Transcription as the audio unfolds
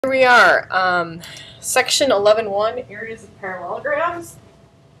Here we are, section 11.1, Areas of Parallelograms.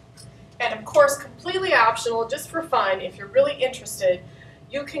 And of course, completely optional, just for fun, if you're really interested,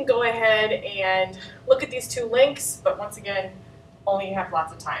 you can go ahead and look at these two links, but once again, only have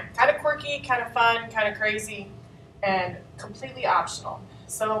lots of time. Kind of quirky, kind of fun, kind of crazy, and completely optional.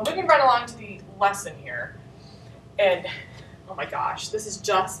 So moving right along to the lesson here. And oh my gosh, this is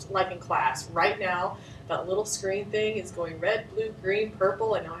just like in class. Right now, that little screen thing is going red, blue, green,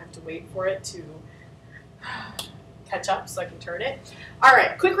 purple, and now I have to wait for it to catch up so I can turn it. All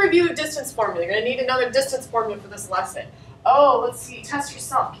right, quick review of distance formula. You're going to need another distance formula for this lesson. Oh, let's see, test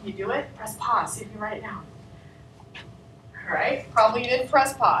yourself. Can you do it? Press pause, see if you write it down. All right, probably you didn't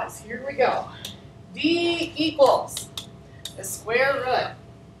press pause. Here we go. D equals the square root.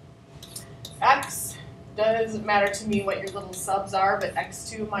 X doesn't matter to me what your little subs are, but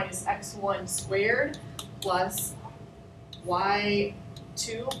x2 minus x1 squared plus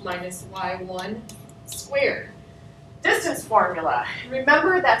y2 minus y1 squared. Distance formula.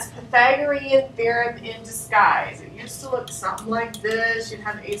 Remember, that's Pythagorean theorem in disguise. It used to look something like this. You'd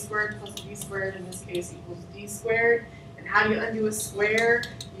have a squared plus b squared, in this case, equals d squared. And how do you undo a square?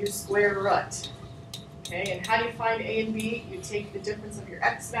 You square root. Okay, and how do you find a and b? You take the difference of your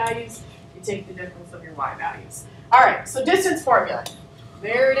x values, you take the difference of your y values. All right, so distance formula.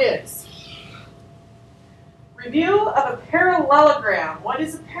 There it is. Review of a parallelogram. What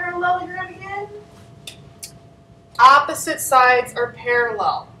is a parallelogram again? Opposite sides are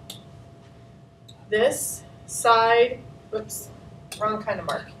parallel. This side, oops, wrong kind of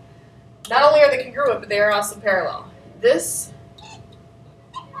mark. Not only are they congruent, but they are also parallel. This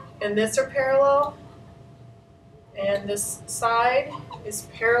and this are parallel, and this side is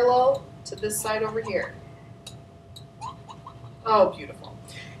parallel to this side over here. Oh, beautiful.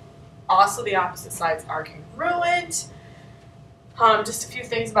 Also, the opposite sides are congruent. Just a few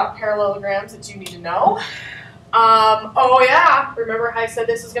things about parallelograms that you need to know. Oh yeah, remember how I said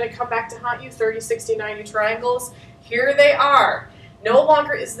this is going to come back to haunt you, 30, 60, 90 triangles? Here they are. No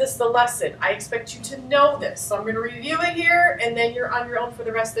longer is this the lesson. I expect you to know this. So I'm going to review it here, and then you're on your own for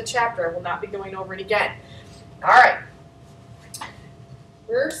the rest of the chapter. I will not be going over it again. All right.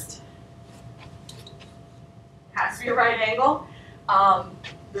 First, has to be a right angle.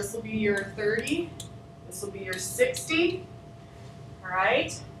 This will be your 30. This will be your 60. All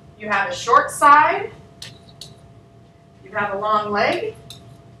right. You have a short side. You have a long leg.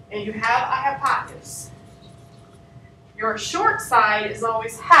 And you have a hypotenuse. Your short side is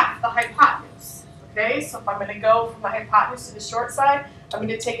always half the hypotenuse. Okay, so if I'm going to go from the hypotenuse to the short side, I'm going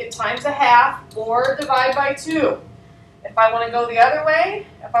to take it times a half or divide by 2. If I want to go the other way,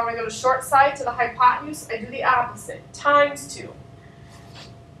 if I want to go to short side to the hypotenuse, I do the opposite, times 2.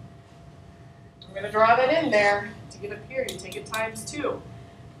 I'm going to draw that in there. To get up here, you take it times 2.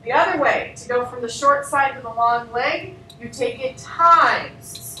 The other way, to go from the short side to the long leg, you take it times,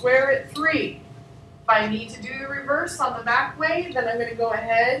 square root 3. If I need to do the reverse on the back way, then I'm going to go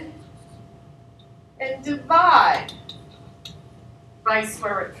ahead and divide by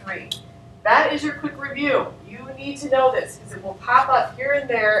square root 3. That is your quick review. You need to know this because it will pop up here and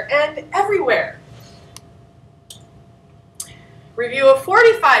there and everywhere. Review of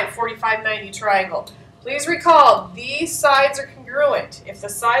 45, 45, 90 triangle. Please recall, these sides are congruent. If the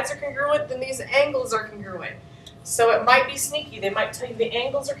sides are congruent, then these angles are congruent. So it might be sneaky. They might tell you the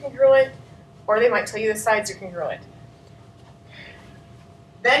angles are congruent, or they might tell you the sides are congruent.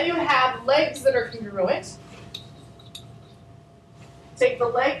 Then you have legs that are congruent. Take the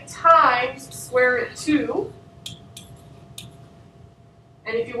leg times square root 2.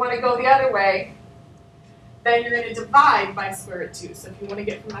 And if you want to go the other way, then you're going to divide by square root 2. So if you want to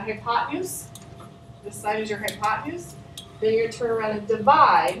get from the hypotenuse, this side is your hypotenuse, then you're going to turn around and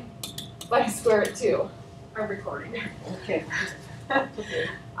divide by square root 2. I'm recording. Okay. Okay.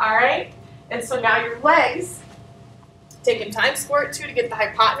 All right. And so now your legs, taking times square root 2 to get the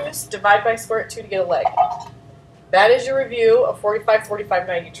hypotenuse, divide by square root 2 to get a leg. That is your review of 45, 45,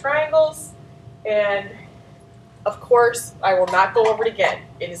 90 triangles. And of course, I will not go over it again.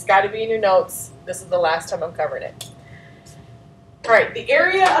 It has got to be in your notes. This is the last time I'm covering it. All right, the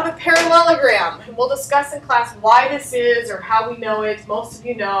area of a parallelogram. And we'll discuss in class why this is or how we know it. Most of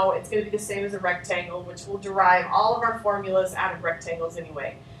you know it's going to be the same as a rectangle, which will derive all of our formulas out of rectangles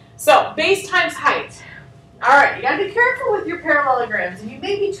anyway. So, base times height. All right, you got to be careful with your parallelograms. And you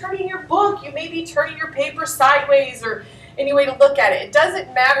may be turning your book, you may be turning your paper sideways or any way to look at it. It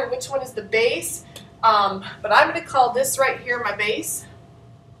doesn't matter which one is the base, but I'm going to call this right here my base.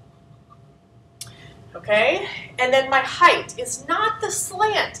 Okay, and then my height is not the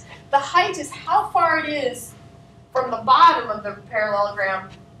slant. The height is how far it is from the bottom of the parallelogram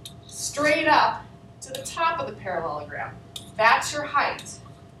straight up to the top of the parallelogram. That's your height.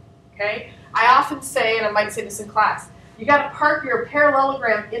 Okay? I often say, and I might say this in class, you got to park your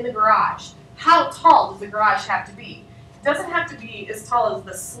parallelogram in the garage. How tall does the garage have to be? It doesn't have to be as tall as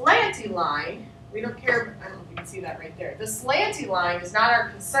the slanty line. We don't care, I don't know if you can see that right there. The slanty line is not our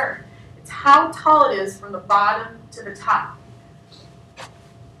concern. It's how tall it is from the bottom to the top.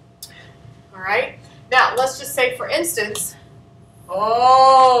 All right? Now, let's just say, for instance,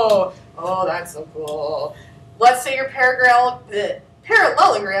 oh, that's so cool. Let's say your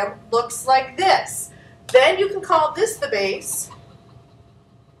parallelogram looks like this. Then you can call this the base,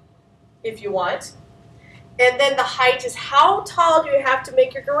 if you want. And then the height is how tall do you have to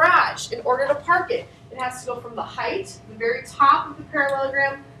make your garage in order to park it. It has to go from the height, the very top of the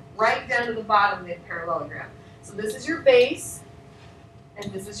parallelogram, right down to the bottom of the parallelogram. So this is your base,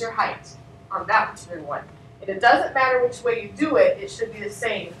 and this is your height on that particular one. And it doesn't matter which way you do it, it should be the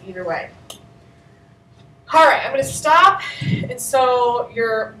same either way. All right, I'm going to stop. And so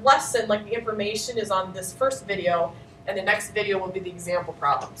your lesson, like the information, is on this first video, and the next video will be the example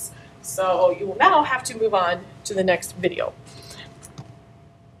problems. So you will now have to move on to the next video.